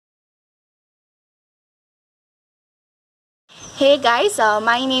Hey guys,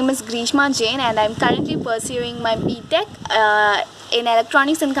 my name is Grishma Jain and I'm currently pursuing my BTech in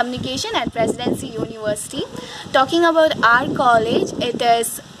Electronics and Communication at Presidency University. Talking about our college, it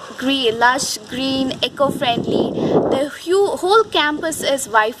is green, lush, green, eco-friendly. The whole campus is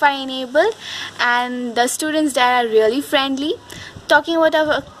Wi-Fi enabled and the students there are really friendly. Talking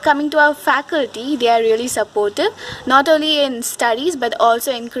about coming to our faculty, they are really supportive, not only in studies but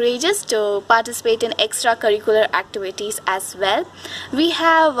also encourage us to participate in extracurricular activities as well. We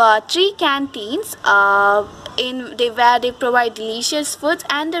have 3 canteens where they provide delicious foods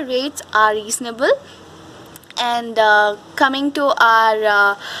and the rates are reasonable. And coming to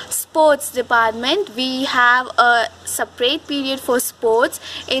our sports department, we have a separate period for sports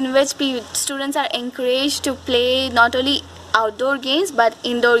in which students are encouraged to play not only outdoor games but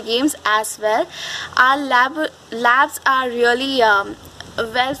indoor games as well. Our labs are really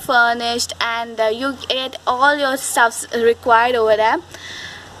well furnished and you get all your stuffs required over there.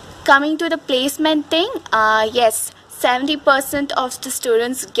 Coming to the placement thing, yes, 70% of the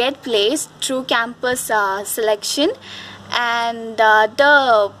students get placed through campus selection, and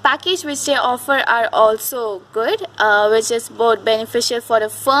the package which they offer are also good, which is both beneficial for the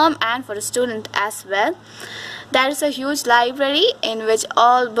firm and for the student as well. There is a huge library in which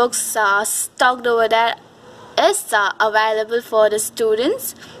all books stocked over there is available for the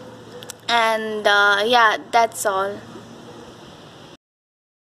students, and yeah, that's all.